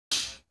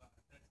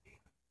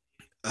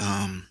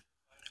Um,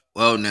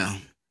 well now,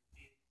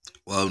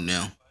 well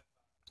now,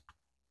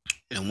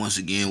 and once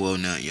again, well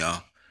now,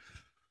 y'all.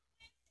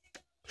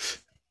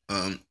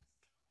 Um,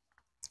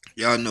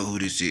 y'all know who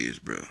this is,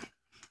 bro.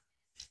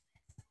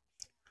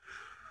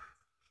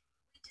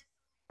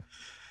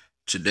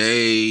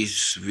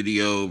 Today's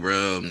video,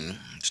 bro,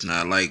 it's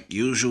not like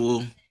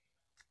usual.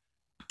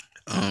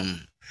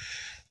 Um,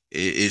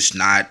 it's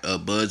not a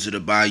Buds of the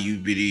Bayou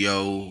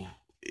video.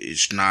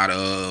 It's not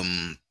a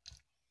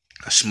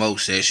smoke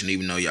session,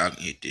 even though y'all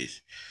can hit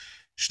this.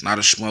 It's not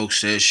a smoke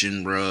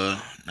session, bro.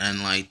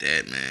 Nothing like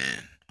that,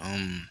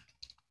 man.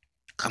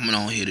 Coming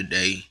on here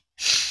today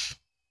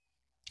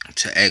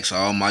to ask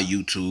all my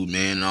YouTube,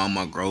 man, all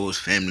my growers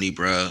family,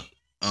 bro.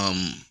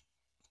 Um,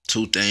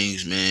 two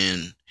things,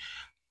 man.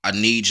 I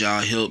need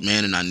y'all help,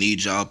 man, and I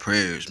need y'all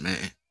prayers,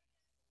 man.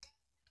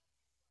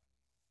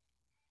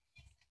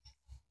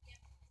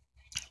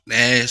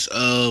 Last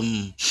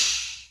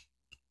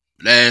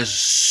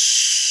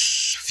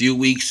last few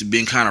weeks have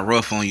been kind of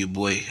rough on you,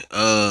 boy.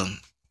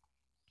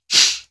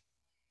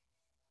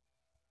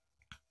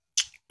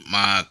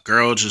 My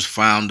girl just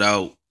found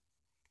out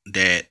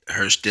that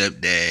her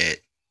stepdad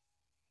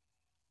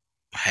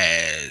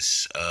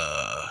has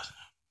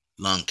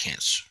lung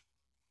cancer.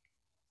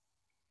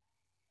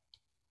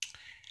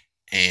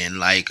 And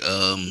like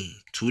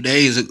 2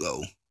 days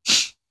ago,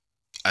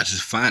 I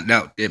just found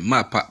out that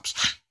my pops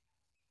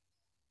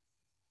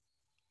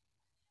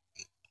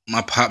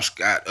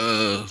got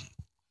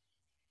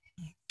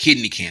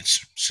kidney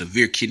cancer,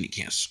 severe kidney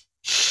cancer.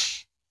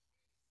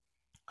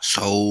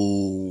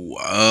 So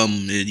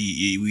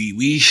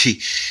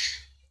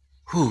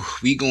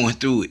we going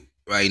through it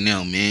right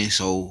now, man.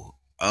 So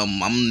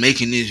I'm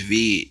making this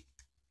vid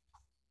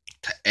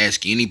to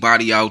ask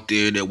anybody out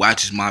there that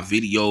watches my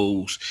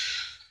videos,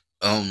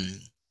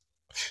 um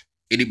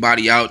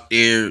anybody out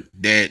there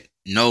that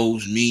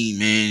knows me,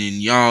 man,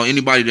 and y'all,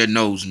 anybody that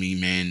knows me,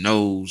 man,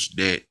 knows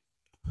that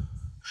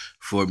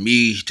for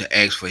me to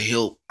ask for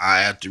help,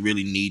 I have to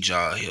really need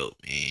y'all help,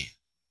 man.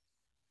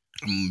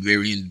 I'm a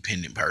very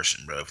independent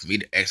person, bro. For me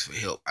to ask for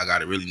help, I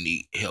gotta really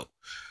need help.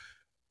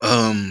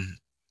 Um,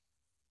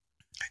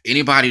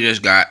 Anybody that's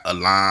got a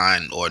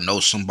line or know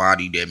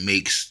somebody that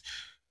makes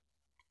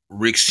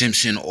Rick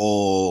Simpson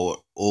or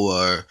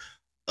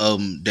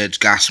that's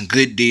got some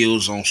good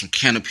deals on some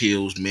canna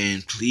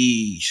man,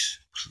 please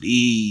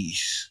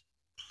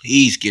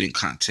get in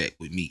contact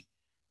with me.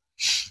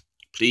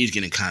 Please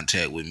get in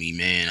contact with me,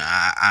 man.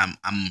 I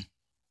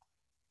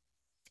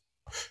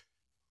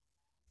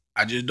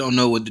just don't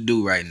know what to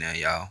do right now,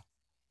 y'all.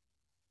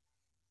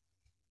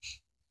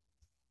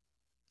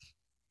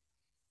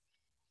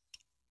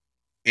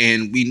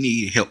 And we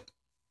need help.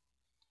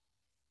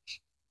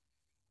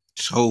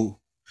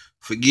 So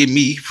forgive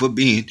me for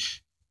being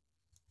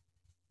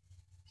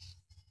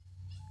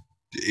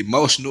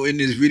emotional in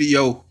this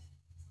video,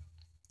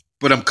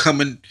 but I'm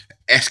coming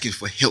asking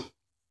for help.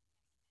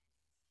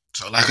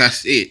 So like I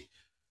said,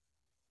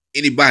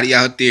 anybody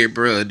out there,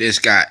 bro, that's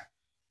got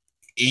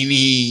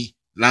any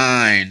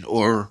line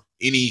or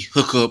any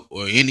hookup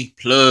or any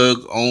plug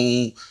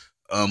on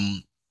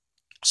um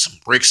some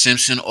Rick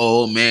Simpson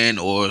oil, man,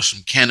 or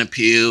some canna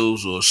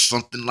or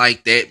something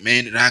like that,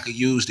 man, that I could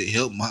use to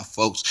help my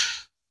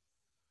folks,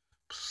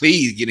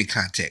 please get in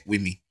contact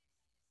with me.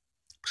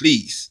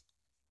 Please.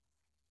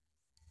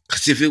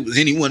 Because if it was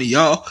any one of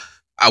y'all,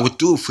 I would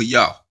do it for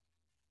y'all.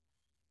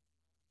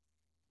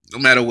 No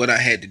matter what I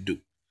had to do.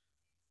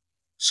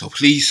 So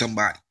please,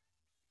 somebody.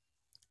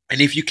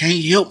 And if you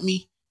can't help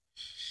me,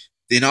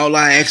 then all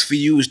I ask for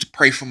you is to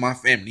pray for my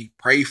family.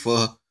 Pray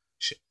for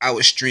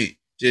our strength.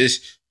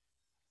 Just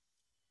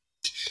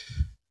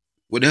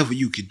whatever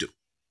you can do.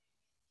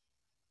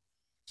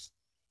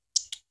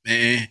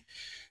 Man,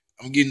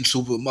 I'm getting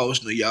super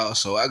emotional, y'all,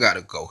 so I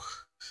gotta go.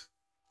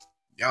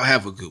 Y'all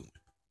have a good one.